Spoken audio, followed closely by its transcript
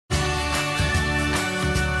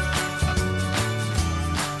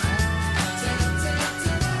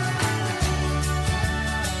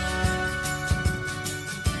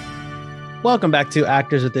Welcome back to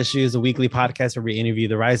Actors with Issues, a weekly podcast where we interview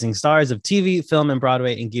the rising stars of TV, film, and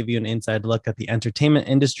Broadway and give you an inside look at the entertainment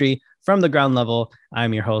industry from the ground level.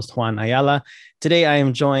 I'm your host, Juan Ayala. Today, I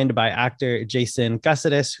am joined by actor Jason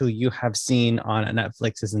Cáceres, who you have seen on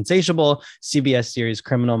Netflix's insatiable CBS series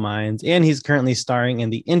Criminal Minds, and he's currently starring in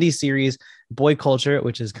the indie series Boy Culture,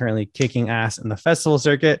 which is currently kicking ass in the festival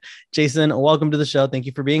circuit. Jason, welcome to the show. Thank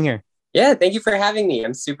you for being here. Yeah, thank you for having me.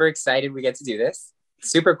 I'm super excited we get to do this.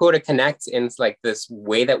 Super cool to connect in like this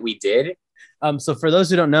way that we did. So for those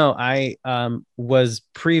who don't know, I was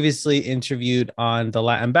previously interviewed on the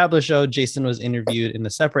Latin Babbler show. Jason was interviewed in a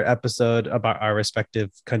separate episode about our respective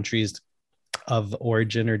countries of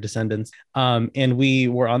origin or descendants. And we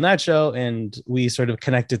were on that show and we sort of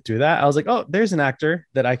connected through that. I was like, oh, there's an actor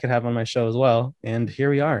that I could have on my show as well. And here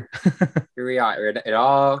we are. Here we are. It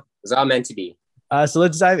was all meant to be. So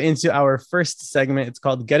let's dive into our first segment. It's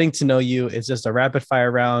called Getting to Know You. It's just a rapid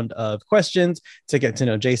fire round of questions to get to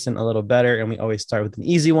know Jason a little better. And we always start with an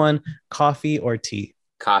easy one: coffee or tea?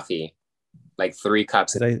 Coffee, like 3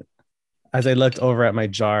 cups. As I looked over at my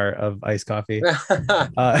jar of iced coffee.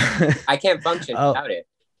 I can't function without it.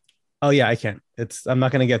 Oh yeah, I can't. I'm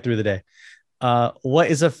not going to get through the day.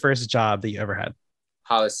 What is the first job that you ever had?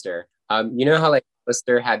 Hollister. You know how like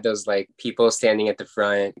Hollister had those like people standing at the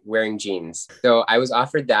front wearing jeans. So I was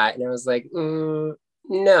offered that and I was like,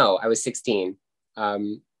 no, I was 16.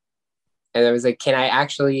 And I was like, can I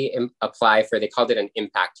actually apply for, they called it an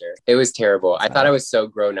impactor. It was terrible. I thought I was so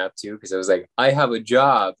grown up too, because I was like, I have a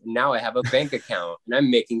job. Now I have a bank account and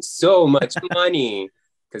I'm making so much money.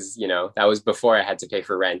 Because, you know, that was before I had to pay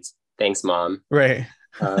for rent. Thanks, Mom. Right.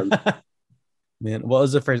 Man, what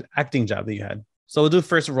was the first acting job that you had? So we'll do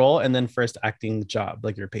first role and then first acting job,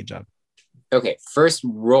 like your paid job. Okay, first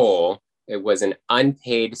role, it was an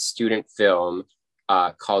unpaid student film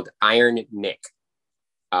called Iron Nick.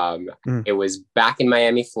 It was back in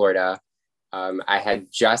Miami, Florida. I had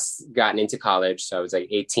just gotten into college, so I was like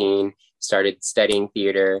 18, started studying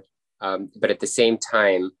theater. But at the same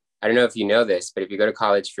time, I don't know if you know this, but if you go to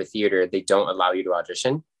college for theater, they don't allow you to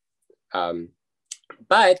audition.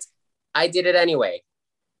 But I did it anyway.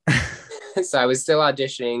 So I was still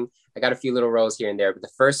auditioning. I got a few little roles here and there, but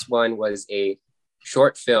the first one was a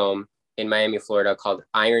short film in Miami, Florida called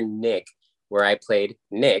Iron Nick, where I played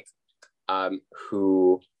Nick,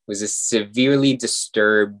 who was a severely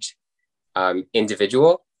disturbed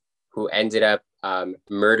individual who ended up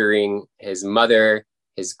murdering his mother,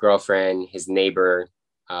 his girlfriend, his neighbor.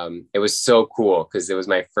 It was so cool because it was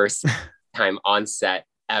my first time on set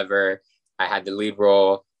ever. I had the lead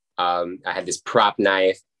role. I had this prop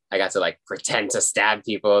knife. I got to like pretend to stab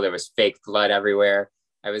people. There was fake blood everywhere.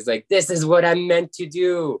 I was like, this is what I'm meant to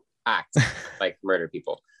do. Act, like murder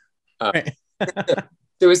people. It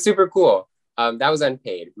was super cool. That was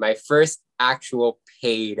unpaid. My first actual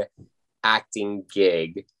paid acting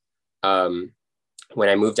gig when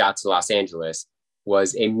I moved out to Los Angeles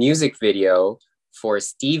was a music video for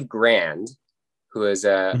Steve Grand, who is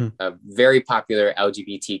a very popular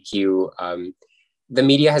LGBTQ the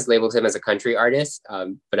media has labeled him as a country artist,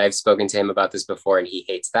 but I've spoken to him about this before and he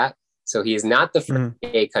hates that. So he is not the first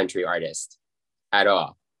gay country artist at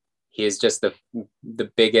all. He is just the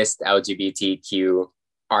biggest LGBTQ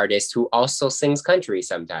artist who also sings country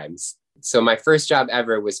sometimes. So my first job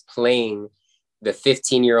ever was playing the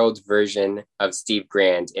 15-year-old version of Steve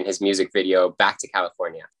Grand in his music video, Back to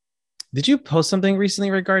California. Did you post something recently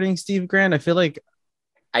regarding Steve Grand? I feel like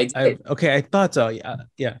I did. I thought so.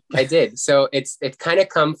 Yeah. I did. So it's kind of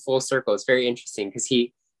come full circle. It's very interesting because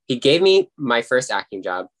he gave me my first acting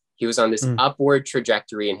job. He was on this upward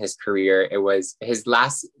trajectory in his career. It was his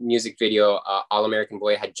last music video, All American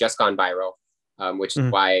Boy, had just gone viral, which is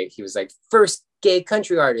why he was like, first gay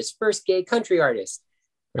country artist,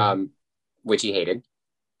 which he hated.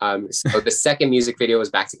 So the second music video was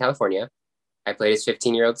Back to California. I played his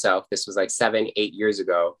 15-year-old self. This was like 7-8 years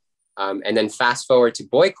ago. And then fast forward to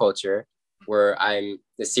Boy Culture, where I'm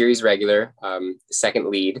the series regular, the second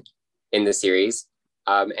lead in the series.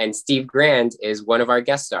 And Steve Grand is one of our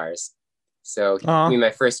guest stars. So he gave me my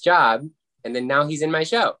first job, and then now he's in my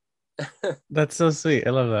show. That's so sweet. I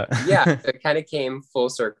love that. Yeah, so it kind of came full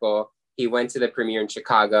circle. He went to the premiere in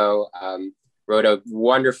Chicago, wrote a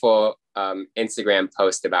wonderful Instagram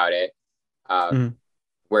post about it,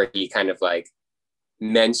 where he kind of like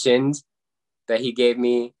mentioned that he gave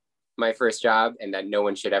me my first job and that no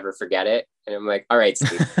one should ever forget it. And I'm like, all right,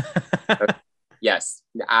 Steve. Yes,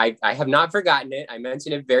 I have not forgotten it. I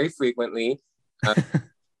mention it very frequently.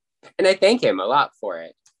 And I thank him a lot for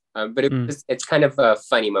it. But it's kind of a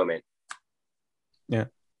funny moment. Yeah.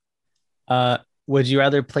 Would you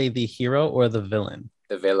rather play the hero or the villain?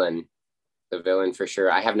 The villain. the villain for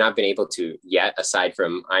sure. I have not been able to yet, aside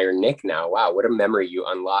from Iron Nick now. Wow, what a memory you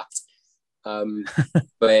unlocked.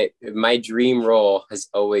 But my dream role has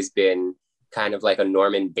always been kind of like a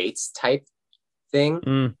Norman Bates type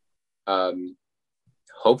thing.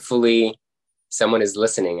 Hopefully someone is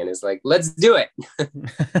listening and is like, let's do it.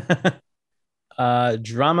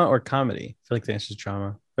 Drama or comedy? I feel like the answer is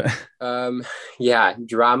drama. Yeah,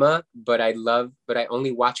 drama, but I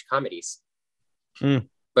only watch comedies.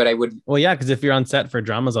 But I would. Well, yeah, because if you're on set for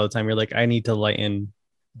dramas all the time, you're like, I need to lighten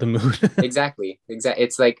the mood. Exactly.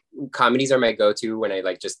 It's like comedies are my go-to when I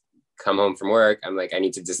like just come home from work. I'm like, I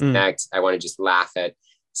need to disconnect. I want to just laugh at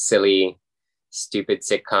silly, stupid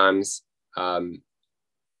sitcoms. And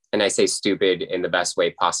I say stupid in the best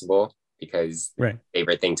way possible because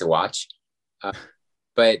favorite thing to watch.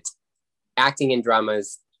 But acting in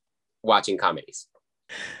dramas, watching comedies.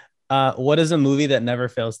 What is a movie that never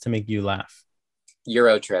fails to make you laugh?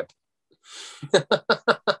 Euro Trip.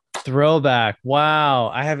 Throwback. Wow.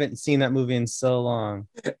 I haven't seen that movie in so long.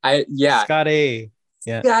 Scotty.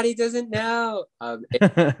 Yeah. Scotty doesn't know.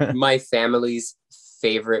 It's my family's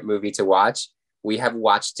favorite movie to watch. We have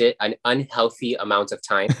watched it an unhealthy amount of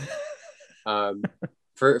time.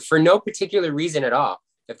 For no particular reason at all.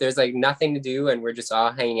 If there's like nothing to do and we're just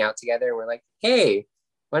all hanging out together and we're like, hey,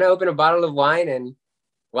 want to open a bottle of wine and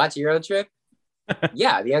watch Euro Trip?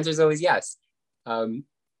 Yeah, the answer is always yes.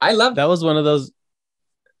 I love that. Was one of those.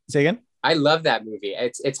 Say again. I love that movie.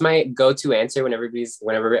 It's my go-to answer whenever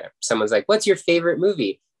someone's like, what's your favorite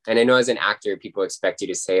movie? And I know as an actor, people expect you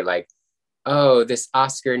to say like, oh, this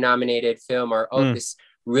Oscar nominated film, or this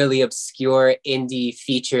really obscure indie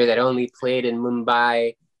feature that only played in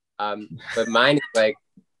Mumbai. But mine is like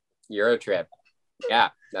Euro Trip. Yeah,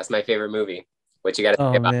 that's my favorite movie. What you got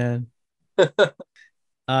to say about man.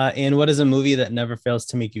 And what is a movie that never fails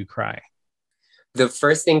to make you cry? The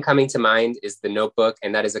first thing coming to mind is The Notebook,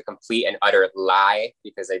 and that is a complete and utter lie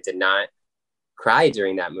because I did not cry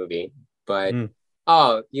during that movie. But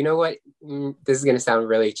oh, you know what? This is going to sound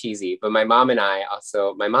really cheesy, but my mom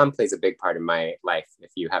plays a big part in my life,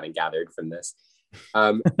 if you haven't gathered from this.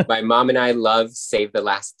 My mom and I love Save the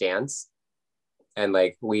Last Dance, and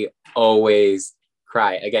like we always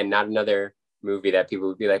cry. Again, not another movie that people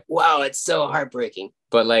would be like, wow, it's so heartbreaking.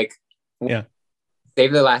 But like, yeah,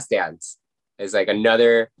 Save the Last Dance is like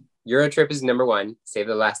another. Euro Trip is number one, Save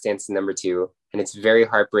the Last Dance is number two, and it's very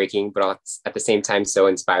heartbreaking, but at the same time so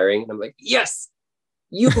inspiring. And I'm like, yes,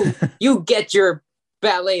 you get your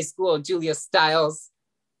ballet school, Julia Stiles.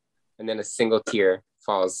 And then a single tear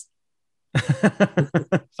falls.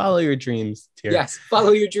 Follow your dreams, tear. Yes,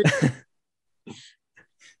 follow your dreams.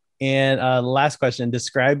 And last question,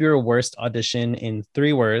 describe your worst audition in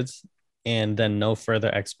 3 words, and then no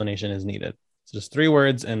further explanation is needed. So just 3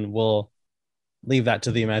 words, and we'll leave that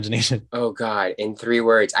to the imagination. Oh God, in 3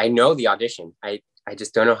 words. I know the audition. I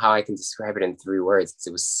just don't know how I can describe it in 3 words.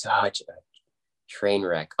 It was such a train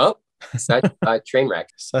wreck. Oh, such a train wreck.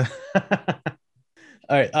 All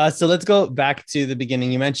right. So let's go back to the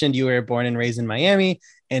beginning. You mentioned you were born and raised in Miami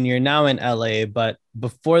and you're now in LA, but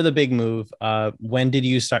before the big move, when did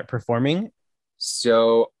you start performing?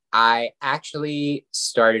 So I actually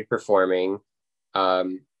started performing.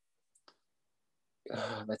 I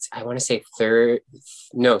want to say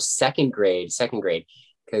second grade,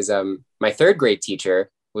 because my 3rd grade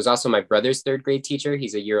teacher was also my brother's 3rd grade teacher.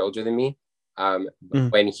 He's a year older than me.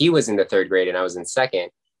 When he was in the 3rd grade and I was in 2nd,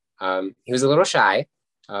 he was a little shy,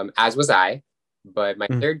 as was I, but my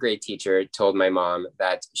 3rd grade teacher told my mom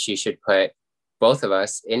that she should put both of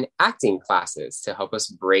us in acting classes to help us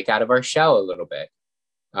break out of our shell a little bit.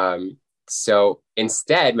 So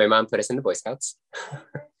instead, my mom put us in the Boy Scouts,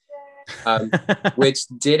 which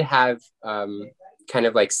did have kind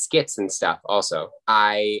of like skits and stuff also.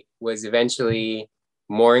 I was eventually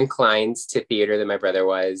more inclined to theater than my brother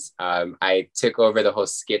was. I took over the whole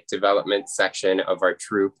skit development section of our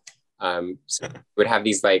troupe. So we would have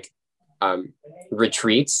these like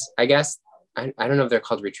retreats, I guess. I don't know if they're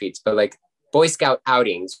called retreats, but like Boy Scout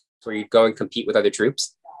outings where you'd go and compete with other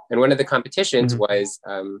troops. And one of the competitions was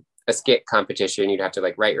a skit competition. You'd have to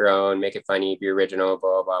like write your own, make it funny, be original,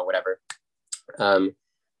 blah, blah, blah, whatever.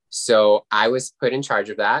 So I was put in charge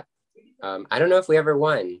of that. I don't know if we ever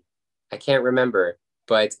won. I can't remember,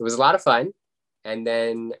 but it was a lot of fun. And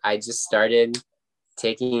then I just started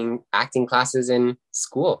taking acting classes in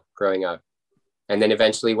school growing up, and then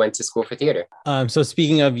eventually went to school for theater. So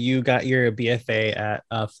speaking of, you got your BFA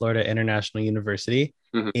at Florida International University.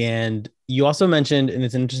 And you also mentioned, and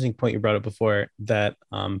it's an interesting point you brought up before, that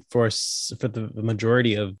for the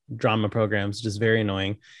majority of drama programs, which is very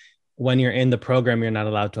annoying, when you're in the program, you're not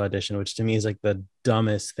allowed to audition, which to me is like the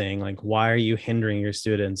dumbest thing. Like, why are you hindering your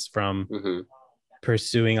students from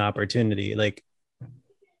pursuing opportunity? Like,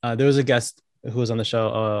 there was a guest who was on the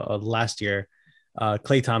show last year,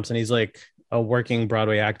 Clay Thompson. He's like a working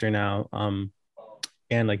Broadway actor now,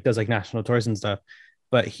 and like does like national tours and stuff.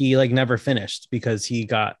 But he like never finished because he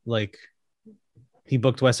got like he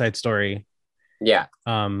booked West Side Story,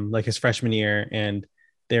 like his freshman year, and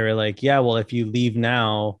they were like, yeah, well, if you leave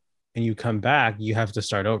now and you come back, you have to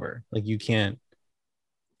start over. Like you can't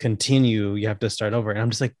continue, you have to start over. And I'm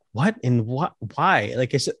just like, what and what? Why?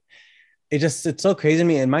 Like it's so crazy to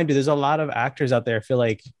me. And mind you, there's a lot of actors out there. I feel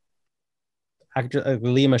like actor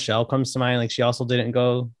Leah Michelle comes to mind. Like she also didn't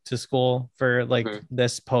go to school for like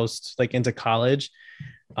this post like into college.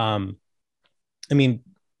 I mean,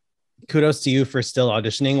 kudos to you for still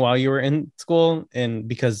auditioning while you were in school, and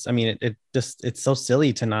because I mean it's so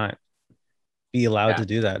silly to not be allowed to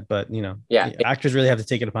do that, but you know, actors really have to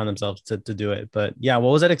take it upon themselves to do it. But yeah,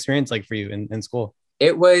 what was that experience like for you in school?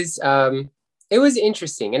 It was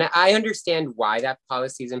interesting, and I understand why that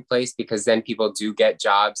policy is in place, because then people do get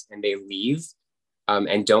jobs and they leave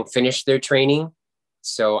and don't finish their training.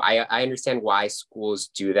 So I understand why schools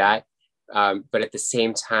do that, but at the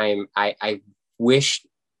same time, I wish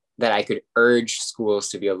that I could urge schools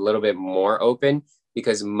to be a little bit more open,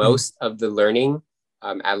 because most of the learning,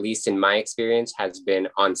 at least in my experience, has been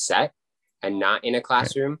on set and not in a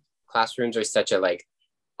classroom. Classrooms are such a like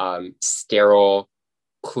sterile,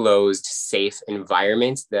 closed, safe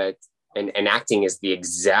environment that, and acting is the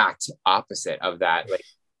exact opposite of that. Like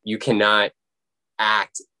you cannot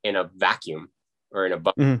act in a vacuum or in a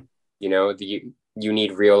bubble. You know, you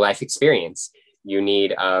need real life experience. You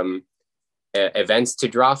need events to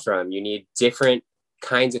draw from. You need different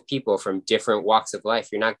kinds of people from different walks of life.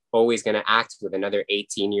 You're not always going to act with another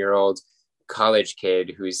 18-year-old college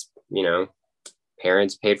kid who's, you know,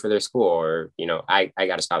 parents paid for their school, or, you know, I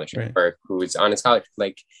got a scholarship, or who's on a scholarship.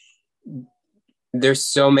 Like there's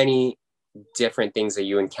so many different things that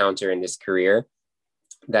you encounter in this career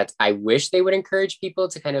that I wish they would encourage people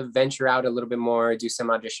to kind of venture out a little bit more, do some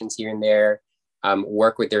auditions here and there,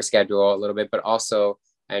 work with their schedule a little bit. But also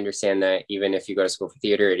I understand that even if you go to school for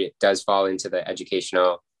theater, it does fall into the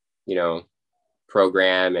educational, you know,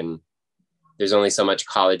 program. And there's only so much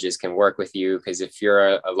colleges can work with you, because if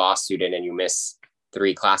you're a law student and you miss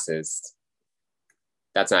 3 classes,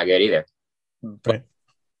 that's not good either. But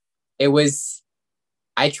it was,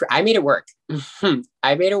 I made it work.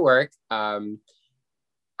 I made it work.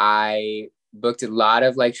 I booked a lot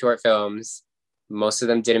of like short films. Most of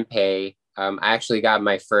them didn't pay. I actually got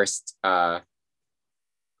my first, then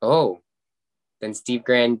Steve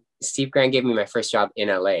Grant gave me my first job in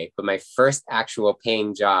LA, but my first actual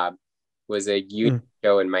paying job was a youth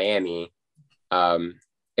show in Miami.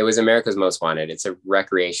 It was America's Most Wanted. It's a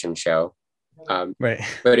recreation show. But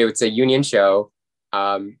it's a union show.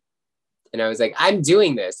 And I was like, I'm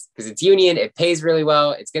doing this because it's union. It pays really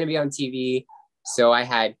well. It's going to be on TV. So I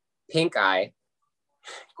had pink eye,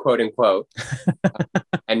 quote unquote,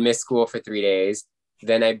 and missed school for 3 days.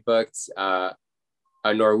 Then I booked a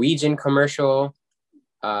Norwegian commercial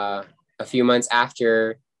a few months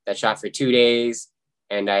after that, shot for 2 days.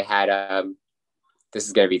 And I had, this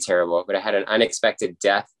is going to be terrible, but I had an unexpected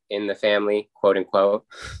death in the family, quote unquote.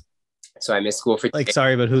 So I missed school for like,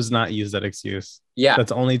 sorry, but who's not used that excuse? Yeah. That's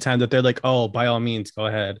the only time that they're like, oh, by all means, go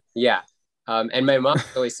ahead. Yeah. And my mom was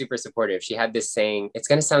always super supportive. She had this saying, it's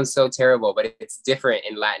going to sound so terrible, but it's different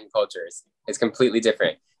in Latin cultures. It's completely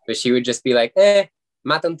different. But she would just be like,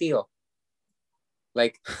 mata un tío.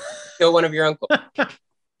 Like, kill one of your uncles.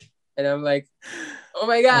 And I'm like, oh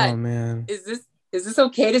my God, oh, man. Is this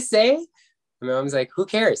okay to say? And my mom's like, who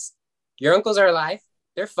cares? Your uncles are alive.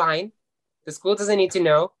 They're fine. The school doesn't need to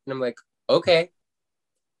know. And I'm like, okay.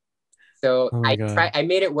 So I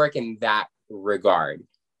made it work in that regard.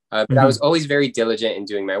 But I was always very diligent in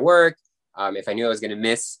doing my work. If I knew I was going to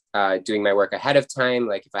miss doing my work ahead of time,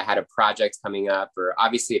 like if I had a project coming up, or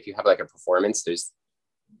obviously if you have like a performance,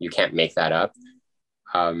 you can't make that up.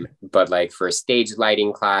 But like for a stage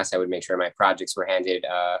lighting class, I would make sure my projects were handed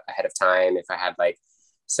ahead of time. If I had like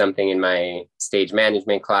something in my stage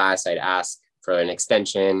management class, I'd ask for an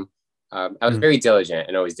extension. I was very diligent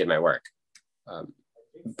and always did my work.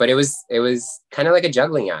 But it was kind of like a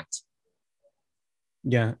juggling act.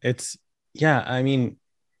 Yeah, I mean,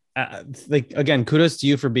 like, again, kudos to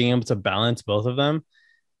you for being able to balance both of them.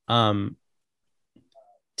 To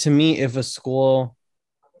me, if a school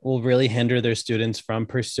will really hinder their students from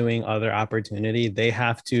pursuing other opportunity, they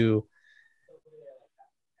have to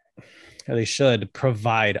or they should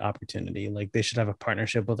provide opportunity. Like they should have a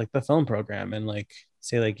partnership with like the film program and like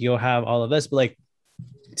say like you'll have all of this. But like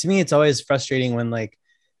to me, it's always frustrating when like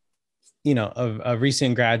a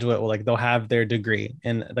recent graduate will like they'll have their degree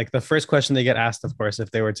and like the first question they get asked, of course,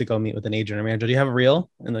 if they were to go meet with an agent or manager, do you have a reel?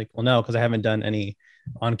 And like, well, no, because I haven't done any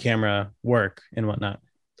on camera work and whatnot.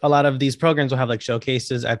 A lot of these programs will have like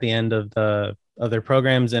showcases at the end of the other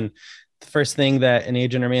programs, and the first thing that an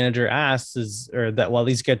agent or manager asks is, or that while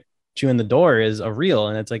these get you in the door, is a reel.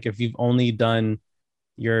 And it's like if you've only done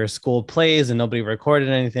your school plays and nobody recorded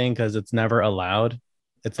anything because it's never allowed,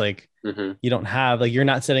 it's like you don't have like you're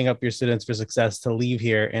not setting up your students for success to leave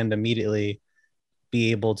here and immediately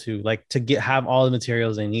be able to like to get have all the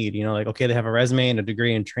materials they need. Like okay, they have a resume and a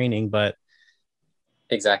degree in training, but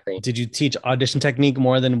exactly, did you teach audition technique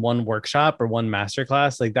more than one workshop or one master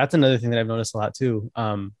class? Like that's another thing that I've noticed a lot too.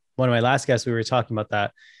 One of my last guests, we were talking about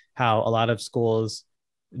that, how a lot of schools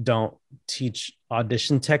don't teach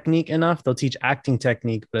audition technique enough. They'll teach acting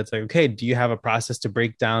technique, but it's like, okay, do you have a process to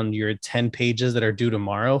break down your 10 pages that are due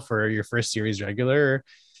tomorrow for your first series regular?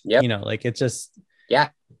 Yeah. Like it's just, yeah,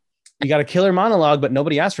 you got a killer monologue, but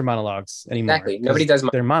nobody asks for monologues anymore. Exactly. Nobody does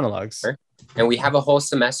their monologues. And we have a whole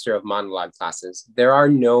semester of monologue classes. There are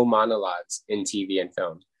no monologues in TV and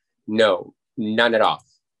film. No, none at all.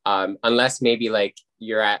 Unless maybe like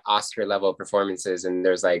you're at Oscar level performances and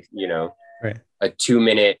there's like, right, a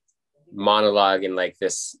 2-minute monologue in like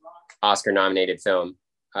this Oscar nominated film.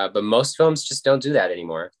 But most films just don't do that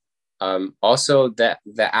anymore. Also the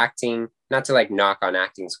acting, not to like knock on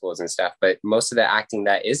acting schools and stuff, but most of the acting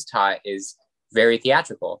that is taught is very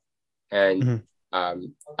theatrical. And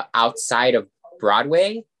outside of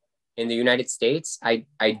Broadway in the United States,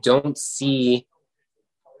 I don't see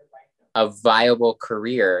a viable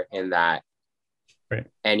career in that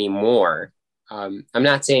anymore. I'm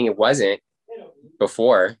not saying it wasn't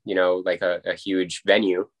before, like a huge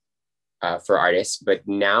venue for artists, but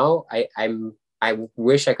now I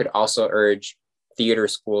wish I could also urge theater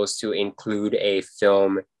schools to include a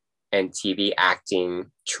film and TV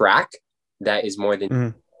acting track that is more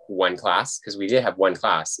than one class, because we did have one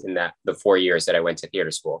class in the 4 years that I went to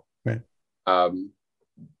theater school. Right.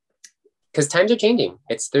 Because times are changing.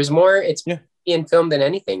 There's more in film than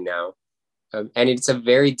anything now. And it's a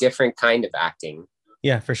very different kind of acting.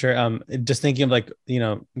 Yeah, for sure. Just thinking of like,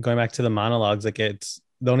 going back to the monologues, like it's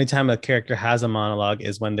the only time a character has a monologue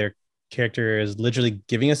is when their character is literally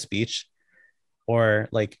giving a speech or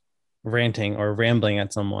like ranting or rambling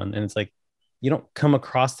at someone. And it's like, you don't come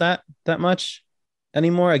across that much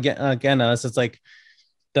anymore. Again, unless it's like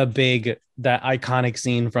that iconic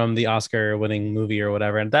scene from the Oscar winning movie or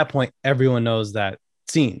whatever. And at that point, everyone knows that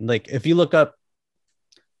scene. Like if you look up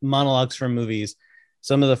monologues from movies,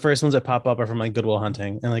 some of the first ones that pop up are from like Good Will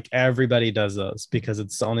Hunting, and like everybody does those because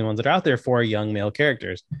it's the only ones that are out there for young male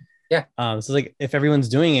characters. Yeah. So like if everyone's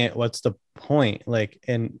doing it, what's the point? Like,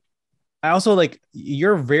 and I also like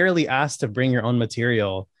you're rarely asked to bring your own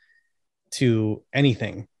material to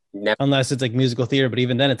anything. Never. Unless it's like musical theater, but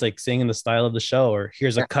even then it's like sing in the style of the show, or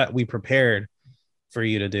here's a cut we prepared for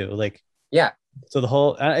you to do. Like, yeah. So the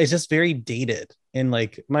whole it's just very dated. And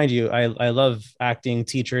like, mind you, I love acting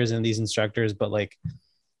teachers and these instructors, but like,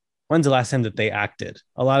 when's the last time that they acted?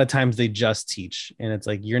 A lot of times they just teach, and it's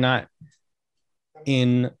like you're not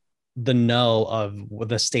in the know of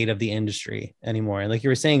the state of the industry anymore. And like you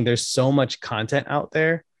were saying, there's so much content out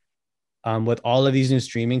there. With all of these new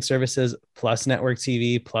streaming services, plus network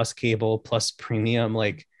TV, plus cable, plus premium,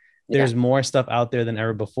 like there's more stuff out there than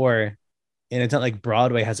ever before. And it's not like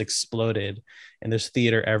Broadway has exploded and there's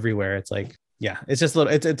theater everywhere. It's like, it's just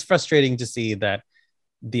it's frustrating to see that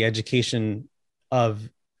the education of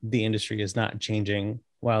the industry is not changing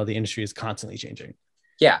while the industry is constantly changing.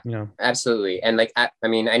 Yeah, absolutely. And like, I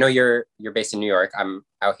mean, I know you're based in New York. I'm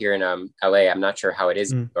out here in LA. I'm not sure how it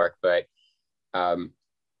is in New York, but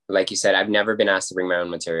like you said, I've never been asked to bring my own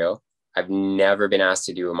material. I've never been asked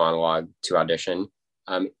to do a monologue to audition.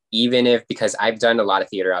 Because I've done a lot of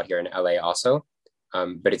theater out here in LA also,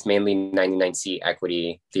 but it's mainly 99-seat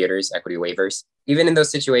equity theaters, equity waivers. Even in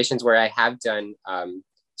those situations where I have done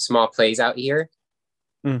small plays out here,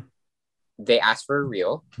 they ask for a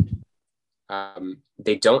reel.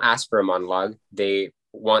 They don't ask for a monologue. They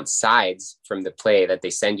want sides from the play that they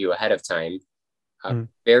send you ahead of time.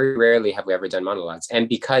 Very rarely have we ever done monologues. And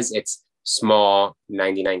because it's small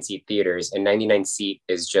 99-seat theaters, and 99-seat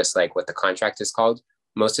is just like what the contract is called,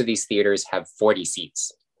 most of these theaters have 40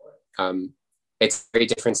 seats. It's a very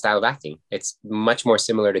different style of acting. It's much more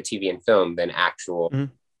similar to TV and film than actual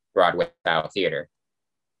Broadway style theater.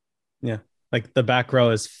 Yeah. Like the back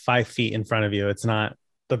row is 5 feet in front of you. It's not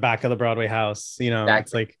the back of the Broadway house. Exactly.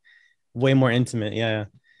 It's like way more intimate. Yeah.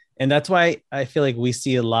 And that's why I feel like we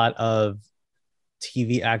see a lot of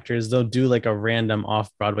TV actors, they'll do like a random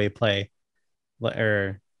off Broadway play,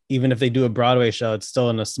 or even if they do a Broadway show, it's still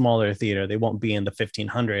in a smaller theater. They won't be in the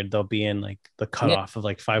 1500. They'll be in like the Yeah. cutoff of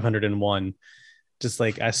like 501, just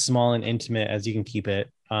like as small and intimate as you can keep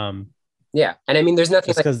it. Yeah. And I mean, there's nothing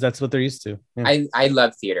Just like, because that's what they're used to. Yeah. I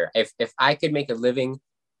love theater. If I could make a living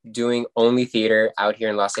doing only theater out here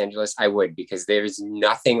in Los Angeles, I would, because there's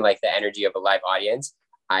nothing like the energy of a live audience.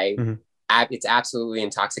 Mhm. It's absolutely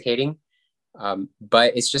intoxicating,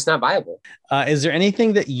 but it's just not viable. Is there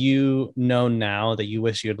anything that you know now that you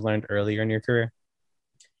wish you had learned earlier in your career?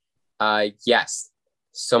 Yes,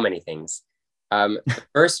 so many things. The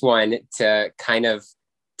first one, to kind of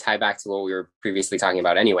tie back to what we were previously talking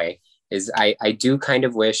about anyway, is I do kind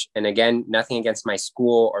of wish, and again, nothing against my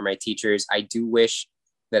school or my teachers, I do wish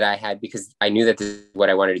that I had, because I knew that this is what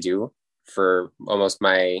I wanted to do for almost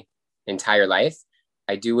my entire life.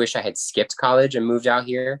 I do wish I had skipped college and moved out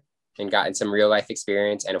here and gotten some real life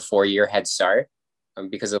experience and a 4-year head start,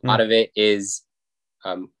 because a lot of it is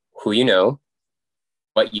who you know,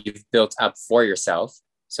 what you've built up for yourself.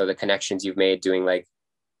 So the connections you've made doing like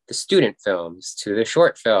the student films to the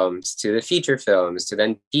short films to the feature films to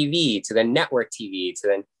then TV to then network TV to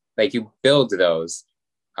then, like, you build those.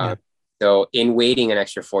 Yeah. So in waiting an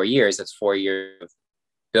extra 4 years, that's 4 years of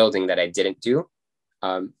building that I didn't do.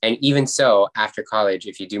 And even so, after college,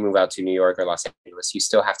 if you do move out to New York or Los Angeles, you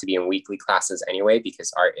still have to be in weekly classes anyway,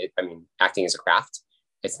 because acting is a craft.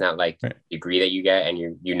 It's not like Right. a degree that you get and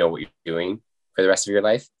you know what you're doing for the rest of your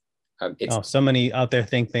life. So many out there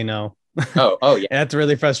think they know. Oh yeah. That's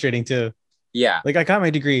really frustrating too. Yeah, Like I got my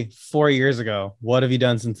degree 4 years ago. What have you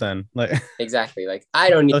done since then? Like exactly. Like, I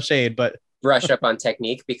don't need no to shade, but brush up on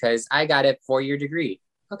technique because I got a 4-year degree.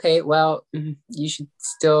 Okay, well, you should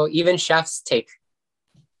still, even chefs take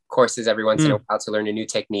courses every once in a while to learn a new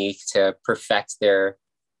technique to perfect their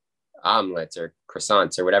omelets or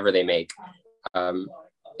croissants or whatever they make.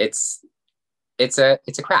 It's a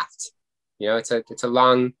craft, it's a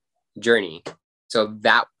long journey. So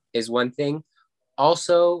that is one thing.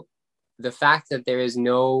 Also, the fact that there is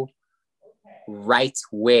no right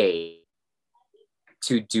way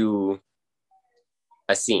to do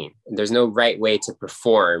a scene. There's no right way to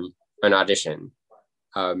perform an audition.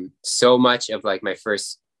 So much of like my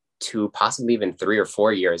first 2, possibly even 3 or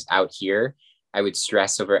 4 years out here, I would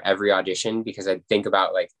stress over every audition because I'd think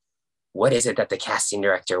about, like, what is it that the casting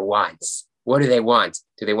director wants? What do they want?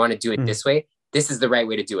 Do they want to do it this way? This is the right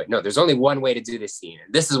way to do it. No, there's only one way to do this scene.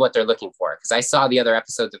 And this is what they're looking for. Because I saw the other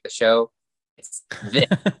episodes of the show. It's this.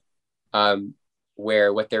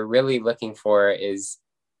 Where what they're really looking for is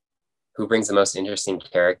who brings the most interesting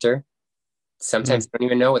character. Sometimes they don't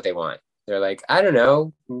even know what they want. They're like, I don't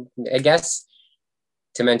know. I guess,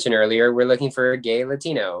 to mention earlier, we're looking for a gay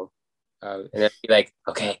Latino. And then be like,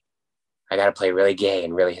 okay, I got to play really gay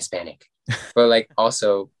and really Hispanic. But like,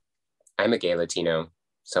 also, I'm a gay Latino.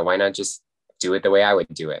 So why not just do it the way I would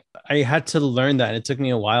do it? I had to learn that. And it took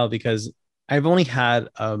me a while because I've only had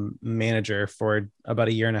a manager for about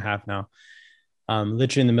a year and a half now.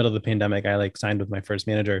 Literally in the middle of the pandemic, I like signed with my first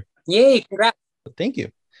manager. Yay, congrats. Thank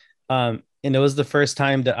you. And it was the first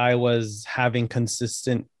time that I was having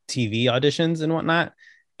consistent TV auditions and whatnot.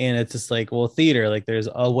 And it's just like, well, theater, like there's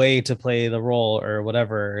a way to play the role or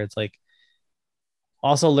whatever. It's like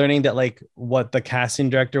also learning that like what the casting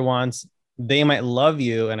director wants, they might love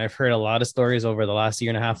you. And I've heard a lot of stories over the last year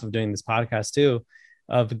and a half of doing this podcast too,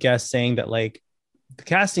 of guests saying that like the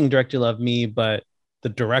casting director loved me, but the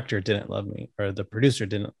director didn't love me, or the producer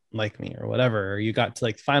didn't like me, or whatever, or you got to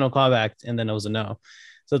like final callback and then it was a no.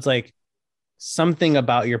 So it's like something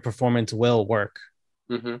about your performance will work.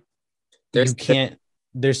 Mm-hmm.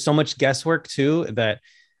 There's so much guesswork too, that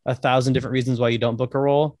 1,000 different reasons why you don't book a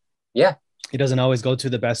role. Yeah. It doesn't always go to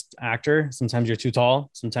the best actor. Sometimes you're too tall.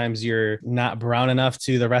 Sometimes you're not brown enough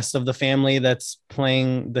to the rest of the family that's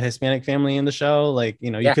playing the Hispanic family in the show. Like,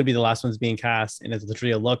 you could be the last ones being cast, and it's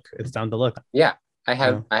literally a look. It's down to look. Yeah. I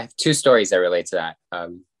have 2 stories that relate to that.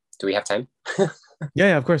 Do we have time?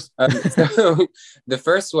 Yeah, of course. So the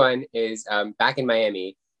first one is back in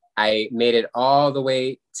Miami. I made it all the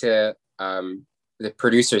way to the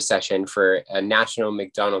producer session for a national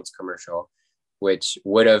McDonald's commercial, which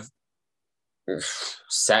would have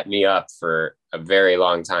set me up for a very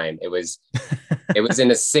long time. It was in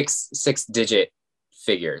the six digit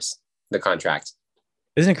figures, the contract.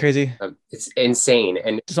 Isn't it crazy? It's insane.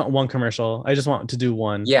 And just want one commercial. I just want to do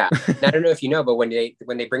one. Yeah. And I don't know if you know, but when they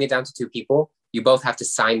bring it down to 2 people, you both have to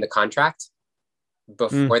sign the contract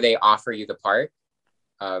before they offer you the part.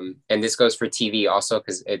 And this goes for TV also,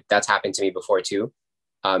 because that's happened to me before too.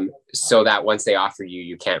 so that once they offer you,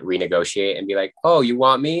 you can't renegotiate and be like, oh, you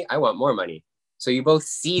want me? I want more money. So you both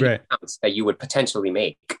see the amounts that you would potentially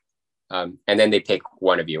make. And then they pick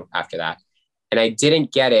one of you after that. And I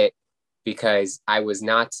didn't get it because I was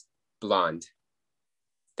not blonde.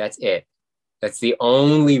 That's it. That's the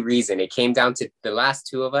only reason. It came down to the last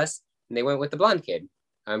two of us, and they went with the blonde kid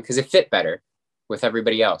because it fit better with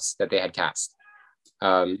everybody else that they had cast.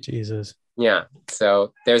 Jesus. Yeah.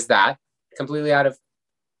 So there's that. Completely out of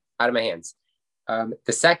my hands.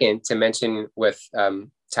 The second to mention with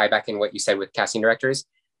tie back in what you said with casting directors,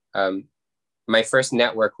 my first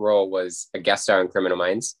network role was a guest star in Criminal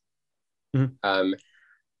Minds. Mm-hmm.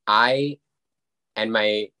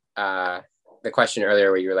 The question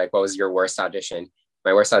earlier where you were like, what was your worst audition?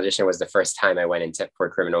 My worst audition was the first time I went into for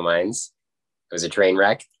Criminal Minds. It was a train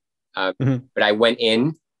wreck. But I went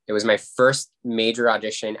in. It was my first major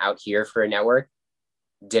audition out here for a network.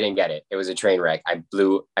 Didn't get it. It was a train wreck. I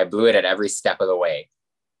blew it at every step of the way.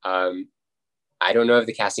 I don't know if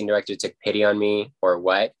the casting director took pity on me or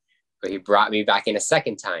what, but he brought me back in a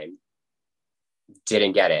second time.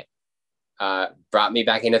 Didn't get it. Brought me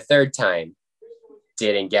back in a third time.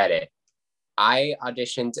 Didn't get it. I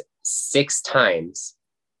auditioned 6 times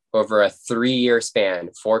over a 3-year span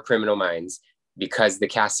for Criminal Minds because the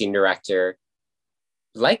casting director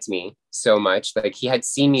liked me so much. Like, he had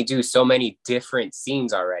seen me do so many different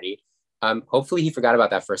scenes already. Hopefully he forgot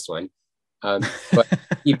about that first one. But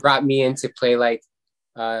he brought me in to play like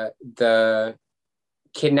the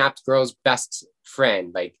kidnapped girl's best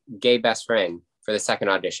friend, like gay best friend, for the second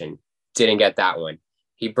audition. Didn't get that one.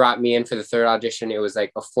 He brought me in for the third audition. It was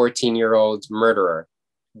like a 14-year-old murderer.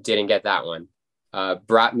 Didn't get that one.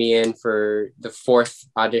 Brought me in for the fourth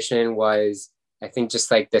audition was, I think,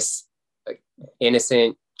 just like this like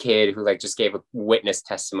innocent kid who like just gave a witness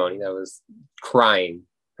testimony that was crying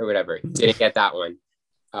or whatever. Didn't get that one.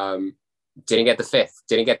 Didn't get the fifth.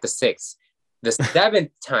 Didn't get the sixth. The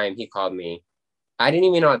seventh time he called me, I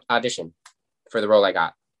didn't even audition for the role I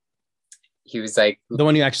got. He was like, the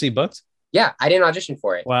one you actually booked? Yeah, I didn't audition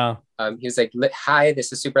for it. Wow. He was like, hi,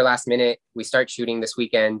 this is super last minute. We start shooting this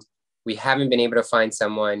weekend. We haven't been able to find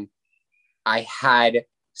someone. I had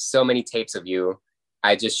so many tapes of you.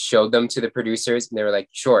 I just showed them to the producers and they were like,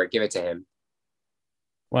 sure, give it to him.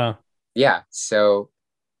 Wow. Yeah. So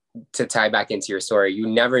to tie back into your story, you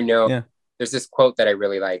never know. Yeah. There's this quote that I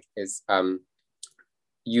really like is,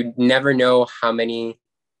 you never know how many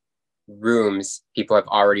rooms people have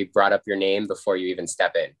already brought up your name before you even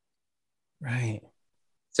step in. Right.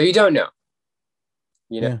 So you don't know,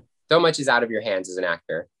 so much is out of your hands as an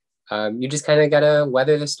actor. You just kind of got to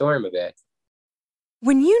weather the storm a bit.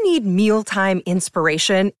 When you need mealtime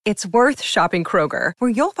inspiration, it's worth shopping Kroger, where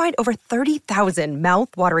you'll find over 30,000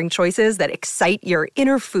 mouth-watering choices that excite your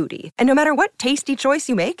inner foodie. And no matter what tasty choice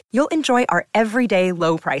you make, you'll enjoy our everyday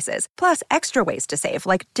low prices, plus extra ways to save,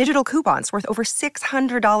 like digital coupons worth over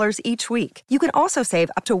 $600 each week. You can also save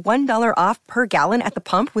up to $1 off per gallon at the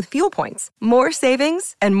pump with fuel points. More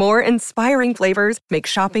savings and more inspiring flavors make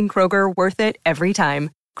shopping Kroger worth it every time.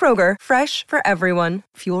 Kroger, fresh for everyone.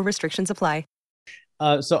 Fuel restrictions apply.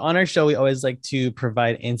 So on our show, we always like to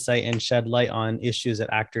provide insight and shed light on issues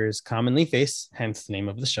that actors commonly face, hence the name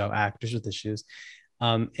of the show, Actors with Issues.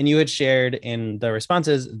 And you had shared in the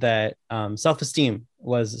responses that self-esteem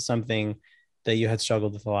was something that you had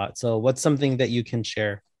struggled with a lot. So what's something that you can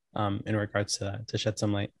share in regards to that, to shed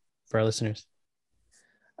some light for our listeners?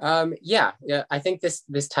 Yeah, I think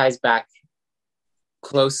this ties back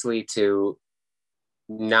closely to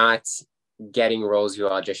not getting roles you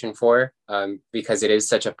audition for, because it is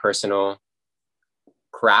such a personal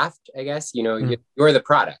craft, I guess. You're the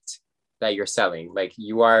product that you're selling. Like,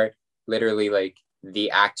 you are literally like the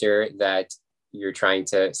actor that you're trying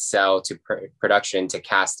to sell to production to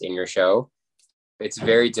cast in your show. It's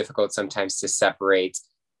very difficult sometimes to separate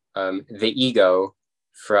the ego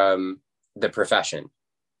from the profession,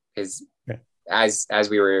 because as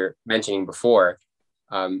we were mentioning before,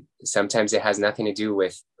 sometimes it has nothing to do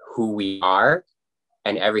with who we are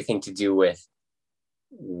and everything to do with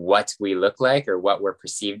what we look like or what we're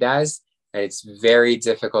perceived as. And it's very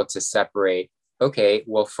difficult to separate, okay,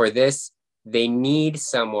 well, for this, they need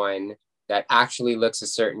someone that actually looks a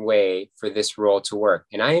certain way for this role to work.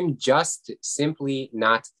 And I am just simply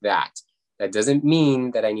not that. That doesn't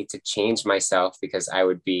mean that I need to change myself because I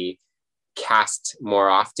would be cast more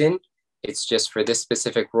often. It's just for this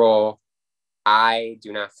specific role, I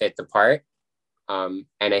do not fit the part. And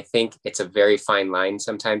I think it's a very fine line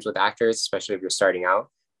sometimes with actors, especially if you're starting out,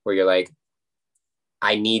 where you're like,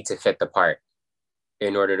 I need to fit the part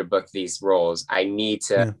in order to book these roles. I need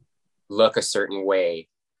to look a certain way.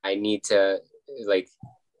 I need to like,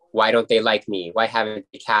 why don't they like me? Why haven't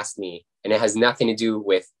they cast me? And it has nothing to do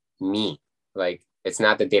with me. Like, it's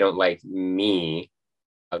not that they don't like me.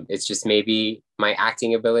 It's just maybe my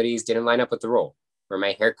acting abilities didn't line up with the role, or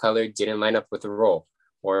my hair color didn't line up with the role,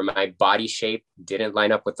 or my body shape didn't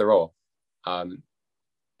line up with the role.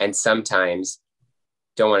 And sometimes,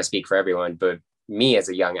 don't want to speak for everyone, but me as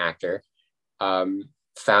a young actor,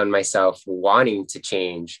 found myself wanting to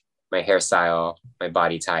change my hairstyle, my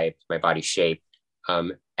body type, my body shape,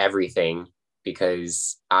 everything,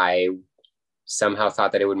 because I somehow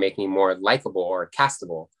thought that it would make me more likable or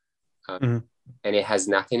castable. And it has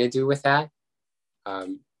nothing to do with that.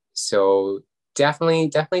 So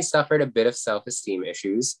definitely suffered a bit of self-esteem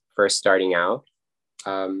issues first starting out.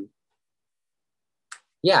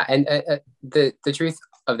 Yeah, and the truth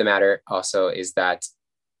of the matter also is that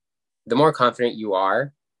the more confident you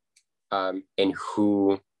are in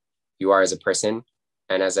who you are as a person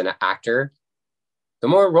and as an actor, the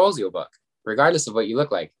more roles you'll book, regardless of what you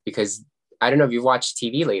look like. Because I don't know if you've watched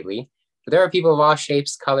TV lately, but there are people of all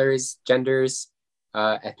shapes, colors, genders,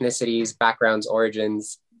 ethnicities, backgrounds,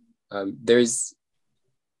 origins. There's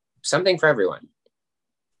something for everyone.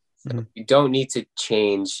 So you don't need to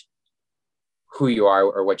change who you are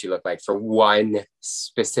or what you look like for one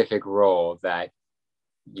specific role that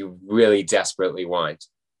you really desperately want,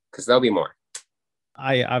 because there'll be more.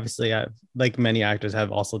 I obviously, like many actors, have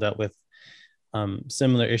also dealt with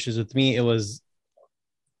similar issues. With me, it was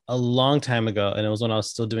a long time ago, and it was when I was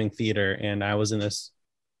still doing theater, and I was in this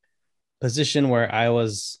position where I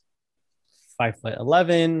was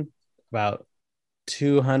 5'11", about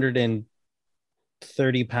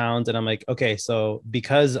 230 pounds, and I'm like, okay, so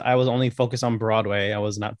because I was only focused on Broadway, I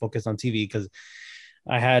was not focused on TV, because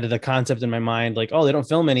I had the concept in my mind, like, oh, they don't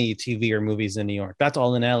film any TV or movies in New York. That's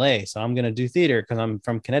all in LA. So I'm going to do theater because I'm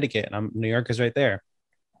from Connecticut and New York is right there.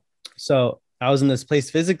 So I was in this place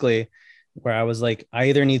physically where I was like, I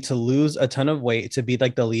either need to lose a ton of weight to be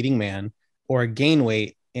like the leading man, or gain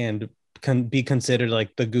weight and can be considered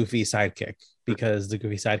like the goofy sidekick, because the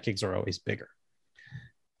goofy sidekicks are always bigger.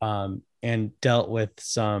 And dealt with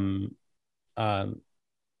some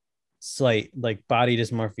slight like body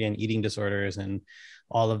dysmorphia and eating disorders and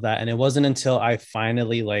all of that. And it wasn't until I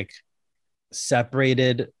finally like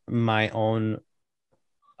separated my own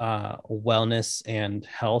wellness and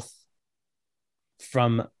health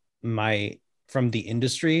from the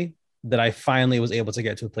industry that I finally was able to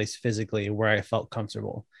get to a place physically where I felt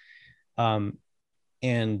comfortable.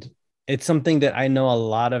 And it's something that I know a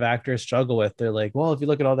lot of actors struggle with. They're like, well, if you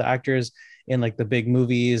look at all the actors in like the big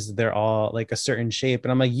movies, they're all like a certain shape.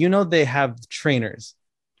 And I'm like, they have trainers.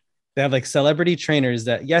 They have like celebrity trainers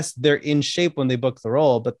that, yes, they're in shape when they book the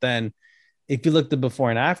role. But then if you look at the before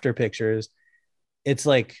and after pictures, it's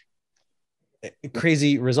like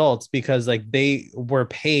crazy results, because like they were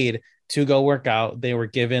paid to go work out. They were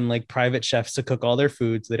given like private chefs to cook all their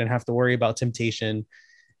foods. They didn't have to worry about temptation.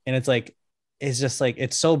 And it's like, it's just like,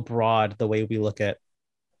 it's so broad the way we look at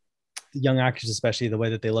young actors, especially the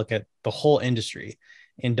way that they look at the whole industry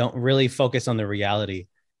and don't really focus on the reality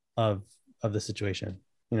of the situation,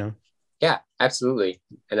 Yeah, absolutely.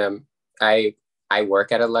 And I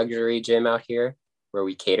work at a luxury gym out here where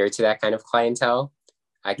we cater to that kind of clientele.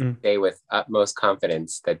 I can say with utmost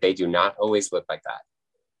confidence that they do not always look like that.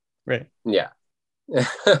 Right. Yeah.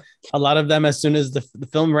 A lot of them, as soon as the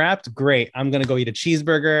film wrapped, great, I'm gonna go eat a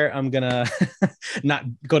cheeseburger, I'm gonna not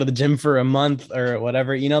go to the gym for a month or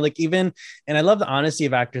whatever, like even. And I love the honesty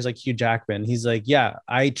of actors like Hugh Jackman. He's like, yeah,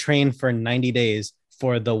 I trained for 90 days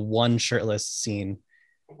for the one shirtless scene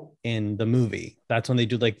in the movie. That's when they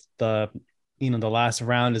do like the last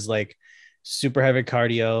round is like super heavy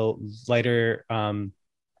cardio, lighter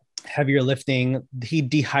heavier lifting. He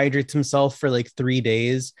dehydrates himself for like 3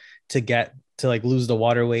 days to get to like lose the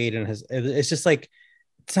water weight, and it's just like,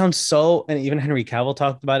 it sounds so. And even Henry Cavill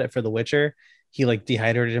talked about it for The Witcher. He like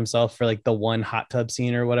dehydrated himself for like the one hot tub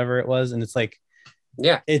scene or whatever it was, and it's like,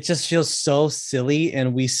 yeah, it just feels so silly.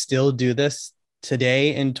 And we still do this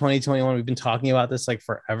today in 2021. We've been talking about this like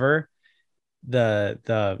forever.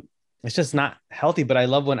 It's just not healthy. But I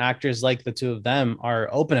love when actors like the two of them are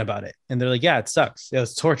open about it, and they're like, yeah, it sucks,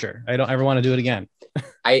 it's torture, I don't ever want to do it again.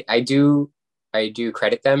 I do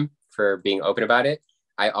credit them for being open about it.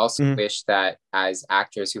 I also wish that as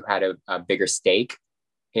actors who had a bigger stake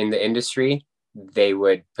in the industry, they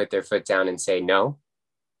would put their foot down and say, no,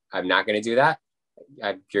 I'm not going to do that.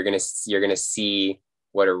 You're going to see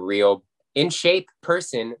what a real in shape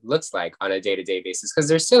person looks like on a day-to-day basis, because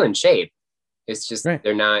they're still in shape. It's just, right.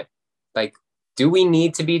 They're not like, do we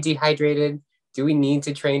need to be dehydrated? Do we need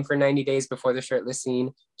to train for 90 days before the shirtless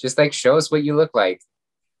scene? Just like, show us what you look like.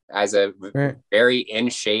 as a Right. very in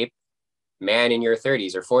shape man in your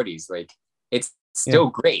 30s or 40s. Like it's still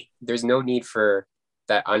great. There's no need for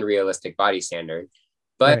that unrealistic body standard.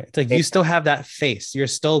 But right. It's like you still have that face. You're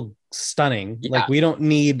still stunning. Yeah. Like we don't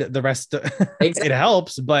need the rest of Exactly. It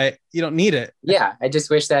helps, but you don't need it. Yeah, I just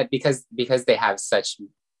wish that because they have such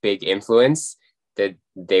big influence that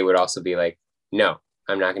they would also be like, no,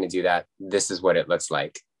 I'm not going to do that. This is what it looks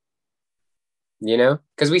like. You know,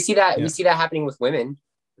 because we see that happening with women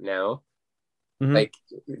now. Mhm. Like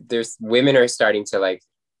there's women are starting to like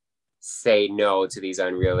say no to these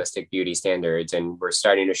unrealistic beauty standards, and we're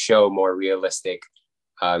starting to show more realistic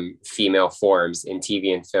female forms in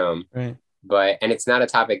TV and film. Right. And it's not a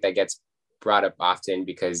topic that gets brought up often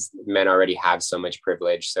because men already have so much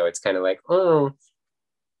privilege. So it's kind of like, oh,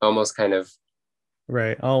 almost kind of.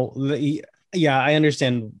 Right. Oh, yeah, I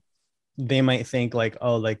understand. They might think like,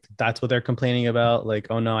 oh, like that's what they're complaining about. Like,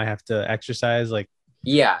 oh no, I have to exercise. Like,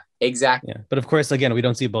 Yeah, exactly. yeah. But of course, again, we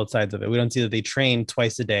don't see both sides of it. We don't see that they train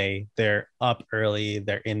twice a day. They're up early.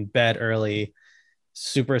 They're in bed early,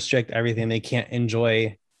 super strict, everything. They can't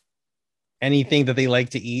enjoy anything that they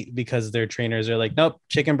like to eat because their trainers are like, nope,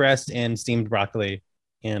 chicken breast and steamed broccoli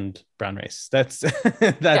and brown rice. That's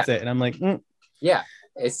that's it. And I'm like, yeah,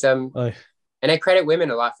 it's and I credit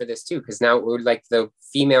women a lot for this too, because now we're like the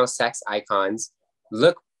female sex icons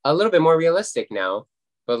look a little bit more realistic now.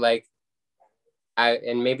 But like,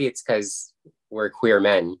 and maybe it's because we're queer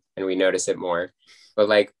men and we notice it more. But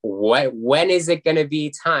like, when is it going to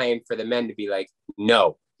be time for the men to be like,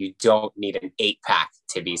 no, you don't need an 8-pack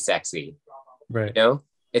to be sexy. Right. You know,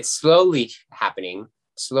 it's slowly happening,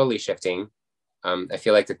 slowly shifting. I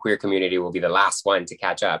feel like the queer community will be the last one to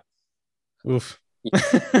catch up. Oof.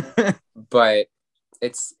 But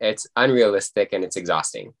it's unrealistic and it's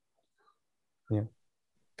exhausting. Yeah.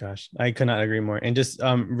 Gosh, I could not agree more. And just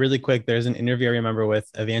really quick, there's an interview I remember with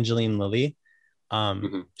Evangeline Lilly.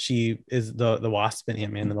 She is the Wasp in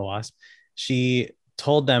Ant-Man and the Wasp. She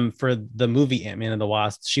told them for the movie Ant-Man and the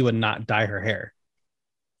Wasp, she would not dye her hair.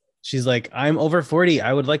 She's like, I'm over 40.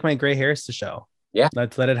 I would like my gray hairs to show. Yeah.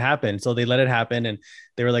 Let's let it happen. So they let it happen. And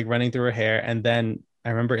they were like running through her hair. And then I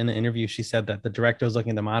remember in the interview, she said that the director was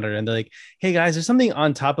looking at the monitor and they're like, hey guys, there's something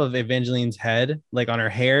on top of Evangeline's head, like on her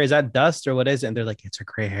hair. Is that dust or what is it? And they're like, it's her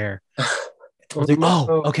gray hair. I was like,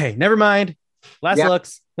 oh, okay, never mind. Last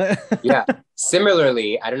looks. Yeah.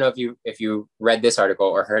 Similarly, I don't know if you read this article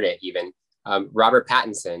or heard it even. Robert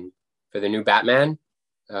Pattinson for the new Batman,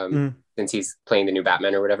 since he's playing the new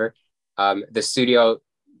Batman or whatever, the studio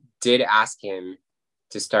did ask him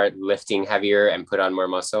to start lifting heavier and put on more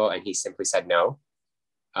muscle, and he simply said no,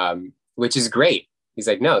 which is great. He's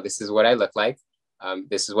like, no, this is what I look like.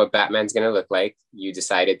 This is what Batman's going to look like. You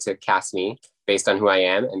decided to cast me based on who I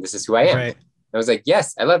am, and this is who I am. Right. I was like,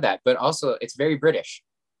 yes, I love that. But also, it's very British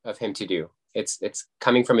of him to do. It's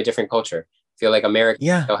coming from a different culture. I feel like America.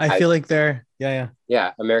 Yeah, I feel like they're,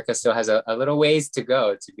 Yeah, America still has a little ways to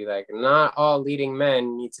go to be like, not all leading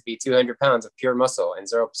men need to be 200 pounds of pure muscle and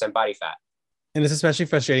 0% body fat. And it's especially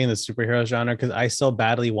frustrating in the superhero genre because I so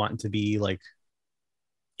badly want to be like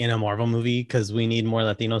in a Marvel movie because we need more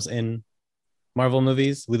Latinos in Marvel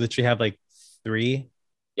movies. We literally have like 3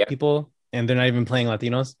 people and they're not even playing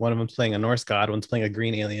Latinos. One of them's playing a Norse god, one's playing a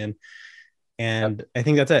green alien. And I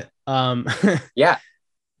think that's it. Yeah.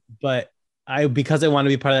 But because I want to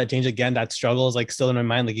be part of that change again, that struggle is like still in my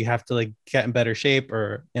mind. Like you have to like get in better shape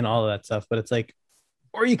or in all of that stuff. But it's like,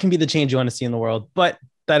 or you can be the change you want to see in the world. But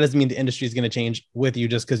that doesn't mean the industry is going to change with you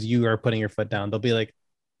just because you are putting your foot down. They'll be like,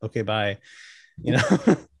 okay, bye. You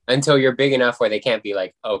know, until you're big enough where they can't be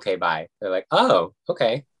like, okay, bye. They're like, oh,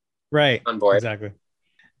 okay. Right. On board. Exactly.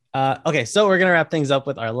 Okay, so we're going to wrap things up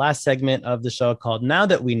with our last segment of the show called Now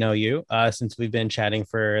That We Know You, since we've been chatting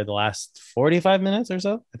for the last 45 minutes or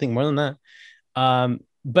so. I think more than that.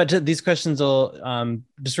 But these questions will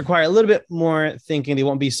just require a little bit more thinking. They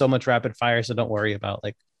won't be so much rapid fire, so don't worry about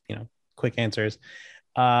like, quick answers.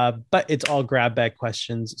 But it's all grab bag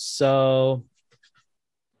questions. So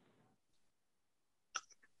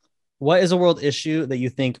what is a world issue that you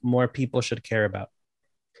think more people should care about?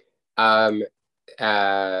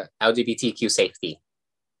 LGBTQ safety.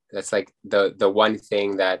 That's like the one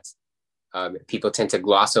thing that people tend to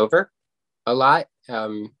gloss over a lot.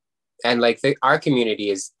 And like our community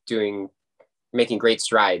is making great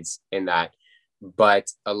strides in that.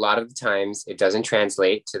 But a lot of the times it doesn't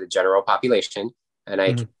translate to the general population. And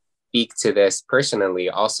I speak to this personally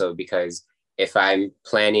also because if I'm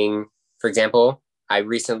planning, for example, I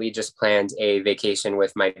recently just planned a vacation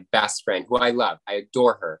with my best friend who I love. I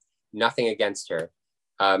adore her. Nothing against her.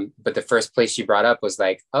 But the first place she brought up was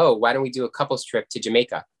like, oh, why don't we do a couples trip to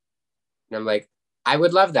Jamaica? And I'm like, I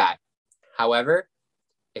would love that. However,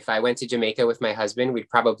 if I went to Jamaica with my husband, we'd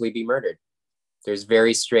probably be murdered. There's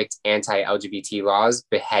very strict anti-LGBT laws.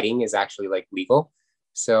 Beheading is actually like legal.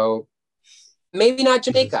 So maybe not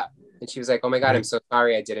Jamaica. And she was like, oh my God, I'm so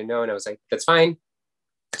sorry. I didn't know. And I was like, that's fine.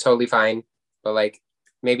 Totally fine. But like,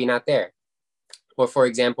 maybe not there. Or for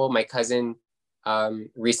example, my cousin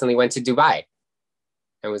recently went to Dubai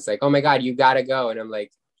and was like, oh my God, you gotta go. And I'm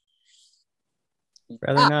like,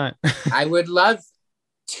 rather not. I would love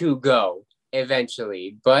to go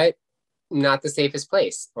eventually, but not the safest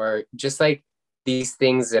place. Or just like these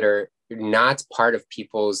things that are not part of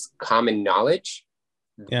people's common knowledge.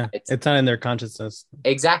 Yeah, it's not in their consciousness.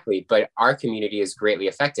 Exactly. But our community is greatly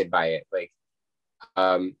affected by it. Like,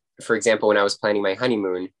 for example, when I was planning my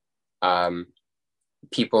honeymoon,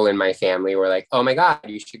 people in my family were like, oh my God,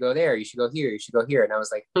 you should go there. You should go here. You should go here. And I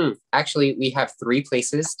was like, actually, we have 3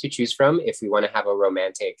 places to choose from if we want to have a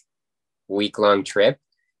romantic week-long trip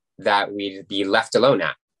that we'd be left alone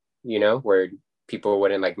at, you know, where people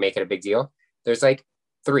wouldn't like make it a big deal. There's like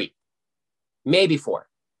 3, maybe 4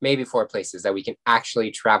 places that we can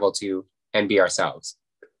actually travel to and be ourselves.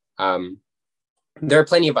 There are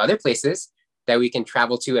plenty of other places that we can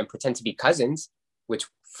travel to and pretend to be cousins, which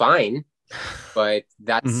fine, but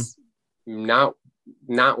that's not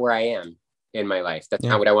where I am in my life. That's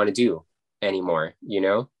not what I want to do anymore, you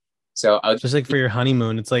know? So just like for your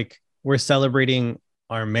honeymoon, it's like we're celebrating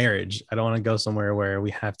our marriage. I don't want to go somewhere where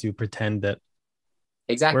we have to pretend that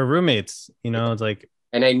we're roommates, you know? It's like,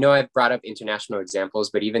 and I know I've brought up international examples,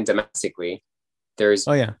 but even domestically, there's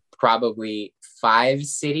probably 5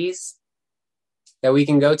 cities that we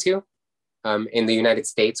can go to in the United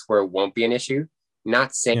States where it won't be an issue.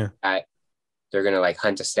 Not saying that they're going to like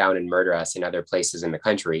hunt us down and murder us in other places in the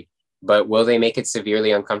country, but will they make it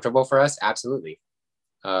severely uncomfortable for us? Absolutely.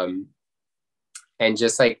 And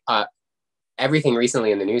just like everything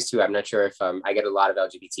recently in the news too, I'm not sure if I get a lot of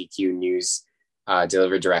LGBTQ news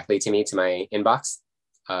delivered directly to me, to my inbox.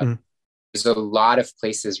 There's a lot of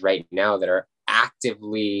places right now that are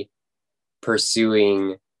actively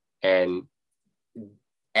pursuing and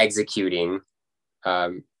executing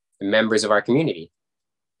members of our community.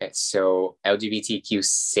 So LGBTQ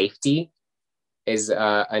safety is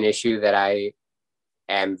an issue that I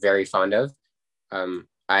am very fond of.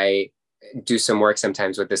 I do some work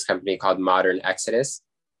sometimes with this company called Modern Exodus,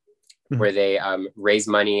 where they raise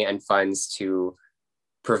money and funds to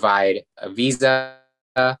provide a visa,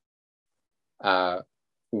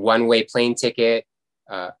 one-way plane ticket,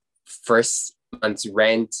 first month's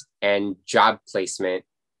rent, and job placement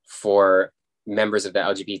for members of the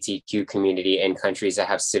LGBTQ community in countries that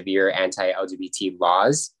have severe anti-LGBT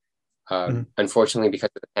laws. Unfortunately,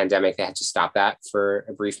 because of the pandemic, they had to stop that for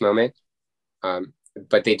a brief moment.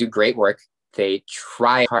 But they do great work. They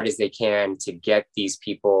try as hard as they can to get these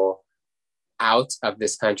people out of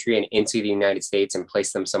this country and into the United States and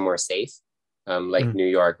place them somewhere safe, like New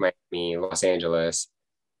York, Miami, Los Angeles.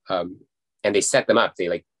 And they set them up. They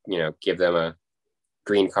like, you know, give them a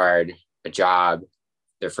green card, a job,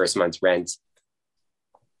 their first month's rent.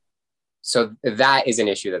 So that is an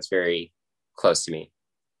issue that's very close to me.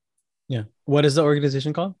 Yeah. What is the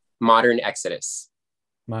organization called? Modern Exodus.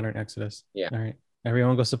 Modern Exodus. Yeah. All right.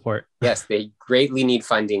 Everyone go support. Yes, they greatly need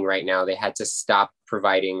funding right now. They had to stop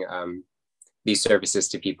providing these services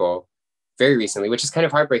to people very recently, which is kind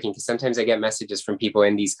of heartbreaking because sometimes I get messages from people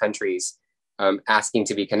in these countries asking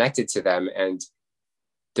to be connected to them, and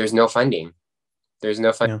there's no funding. There's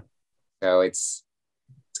no funding. Yeah. So it's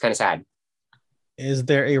kind of sad. Is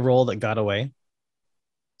there a role that got away?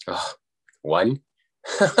 Oh, one.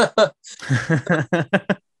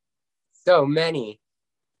 So many.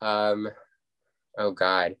 Oh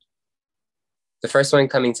God. The first one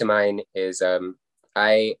coming to mind is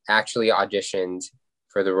I actually auditioned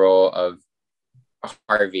for the role of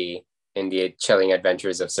Harvey in the Chilling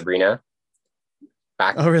Adventures of Sabrina.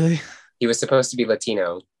 Oh, really? He was supposed to be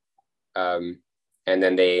Latino. And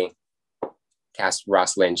then they cast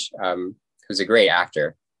Ross Lynch, who's a great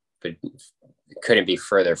actor, but couldn't be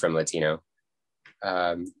further from Latino.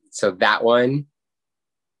 So that one,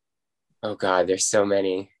 oh God, there's so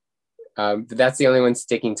many. But that's the only one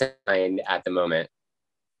sticking to mind at the moment.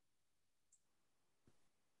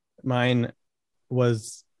 Mine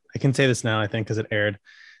was, I can say this now, I think, because it aired.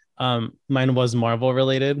 Mine was Marvel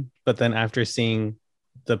related, but then after seeing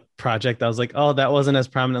the project, I was like, oh, that wasn't as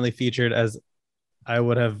prominently featured as I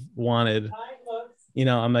would have wanted. You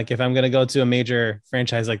know, I'm like, if I'm going to go to a major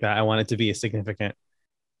franchise like that, I want it to be a significant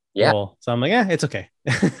role. So I'm like, yeah, it's okay.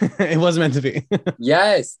 It wasn't meant to be.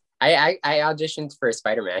 Yes. I auditioned for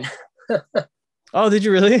Spider-Man. Oh, did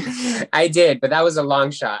you really? I did, but that was a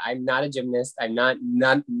long shot. I'm not a gymnast. I'm not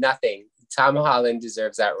nothing. Tom Holland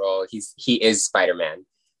deserves that role. He is Spider-Man.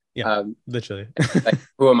 Yeah, literally. Like,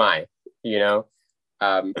 who am I? You know?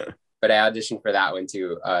 But I auditioned for that one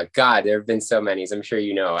too. God, there have been so many. As I'm sure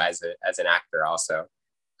you know, as an actor also.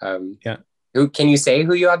 Yeah. Who can you say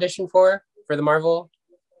who you auditioned for the Marvel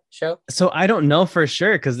show? So I don't know for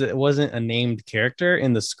sure because it wasn't a named character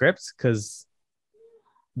in the script because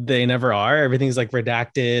they never are. Everything's like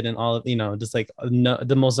redacted and all of, just like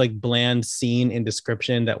the most like bland scene in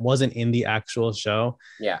description that wasn't in the actual show.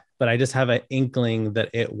 Yeah. But I just have an inkling that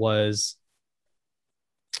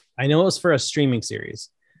I know it was for a streaming series.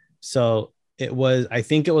 So I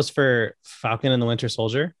think it was for Falcon and the Winter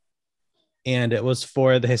Soldier. And it was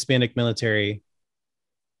for the Hispanic military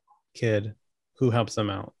kid who helps them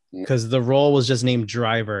out because the role was just named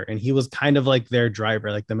driver. And he was kind of like their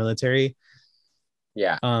driver, like the military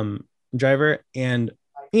driver. And,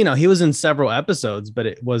 he was in several episodes, but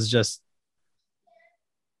it was just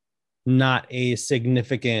not a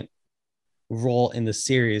significant role in the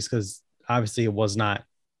series because obviously it was not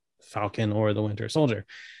Falcon or the Winter Soldier.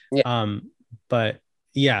 Yeah. But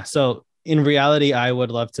yeah, so in reality, I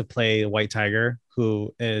would love to play White Tiger,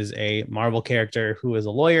 who is a Marvel character who is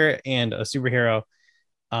a lawyer and a superhero.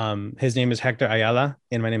 His name is Hector Ayala,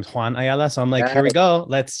 and my name is Juan Ayala. So I'm like, here we go.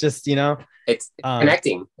 Let's just, it's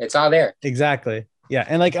connecting. It's all there. Exactly. Yeah.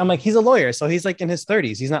 And like, I'm like, he's a lawyer. So he's like in his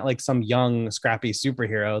 30s. He's not like some young, scrappy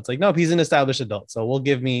superhero. It's like, nope, he's an established adult. So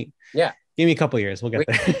give me a couple years. We'll get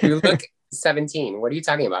there. You look 17. What are you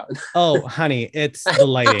talking about? Oh, honey, it's the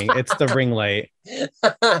lighting. It's the ring light.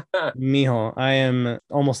 Mijo, I am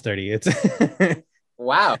almost 30. It's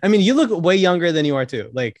wow. I mean, you look way younger than you are too.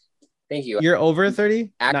 Like, thank you. You're over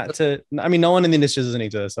 30? No one in the industry is listening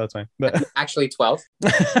to this, so that's fine. But I'm actually 12.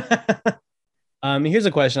 Here's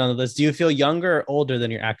a question on the list. Do you feel younger or older than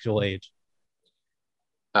your actual age?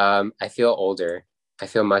 I feel older. I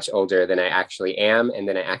feel much older than I actually am and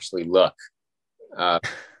than I actually look.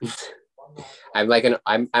 I'm like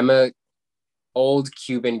I'm a old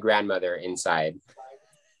Cuban grandmother inside.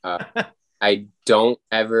 I don't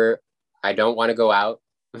want to go out.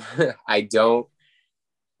 I don't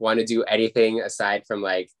want to do anything aside from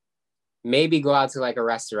like maybe go out to like a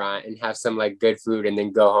restaurant and have some like good food and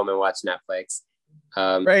then go home and watch Netflix.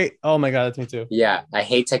 Right. Oh my God, that's me too. Yeah. I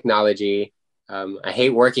hate technology. I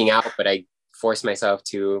hate working out, but I force myself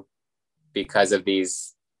to because of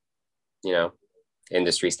these,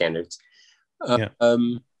 industry standards.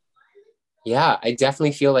 Yeah, I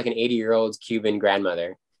definitely feel like an 80-year-old Cuban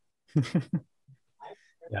grandmother.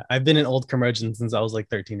 Yeah, I've been an old curmudgeon since I was like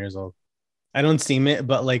 13 years old. I don't seem it,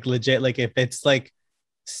 but like legit, like if it's like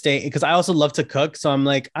because I also love to cook. So I'm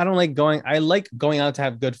like, I like going out to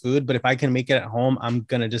have good food, but if I can make it at home, I'm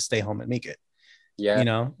going to just stay home and make it.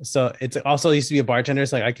 Yeah. So it's also used to be a bartender.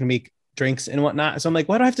 So like I can make drinks and whatnot. So I'm like,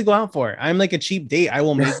 what do I have to go out for? I'm like a cheap date. I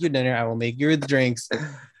will make you dinner. I will make you the drinks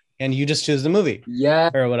and you just choose the movie.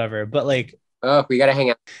 Yeah. Or whatever. But like, oh, we got to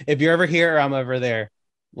hang out. If you're ever here or I'm over there,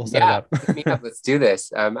 we'll set it up. Pick me up. Let's do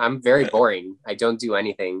this. I'm very boring. I don't do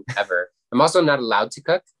anything ever. I'm also not allowed to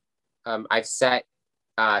cook. I've set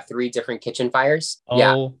 3 different kitchen fires.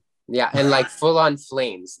 Oh. Yeah. And like full on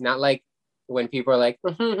flames, not like when people are like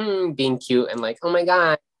being cute and like, oh my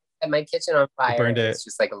God, I had my kitchen on fire. Burned it. It's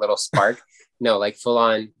just like a little spark. No, like full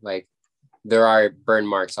on, like there are burn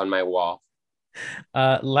marks on my wall.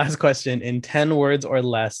 Last question. In 10 words or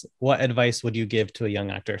less, what advice would you give to a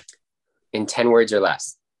young actor? In 10 words or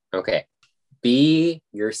less. Okay. Be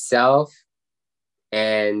yourself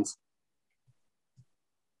and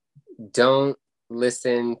don't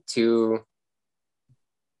listen to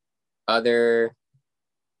other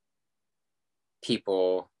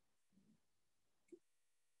people.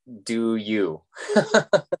 Do you?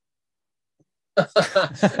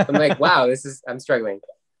 I'm like, wow, I'm struggling.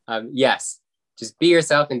 Yes, just be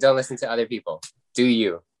yourself and don't listen to other people. Do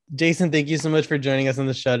you? Jason, thank you so much for joining us on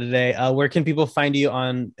the show today. Where can people find you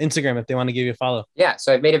on Instagram if they want to give you a follow? Yeah,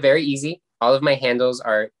 so I've made it very easy. All of my handles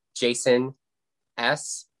are Jason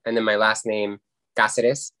S. and then my last name,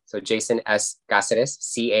 Caceres. So Jason S. Caceres,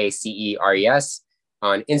 Caceres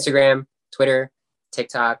on Instagram, Twitter,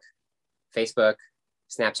 TikTok, Facebook,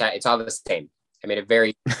 Snapchat. It's all the same. I made it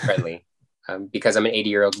very friendly. Because I'm an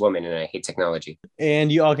 80-year-old woman and I hate technology.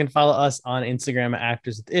 And you all can follow us on Instagram at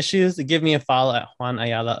Actors with Issues. Give me a follow at Juan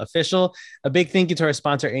Ayala Official. A big thank you to our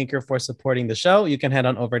sponsor, Anchor, for supporting the show. You can head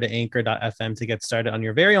on over to anchor.fm to get started on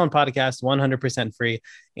your very own podcast, 100% free.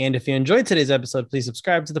 And if you enjoyed today's episode, please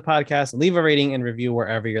subscribe to the podcast, leave a rating and review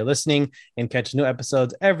wherever you're listening, and catch new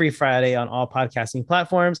episodes every Friday on all podcasting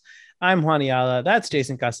platforms. I'm Juan Ayala. That's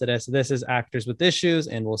Jason Caceres. This is Actors with Issues,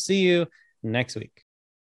 and we'll see you next week.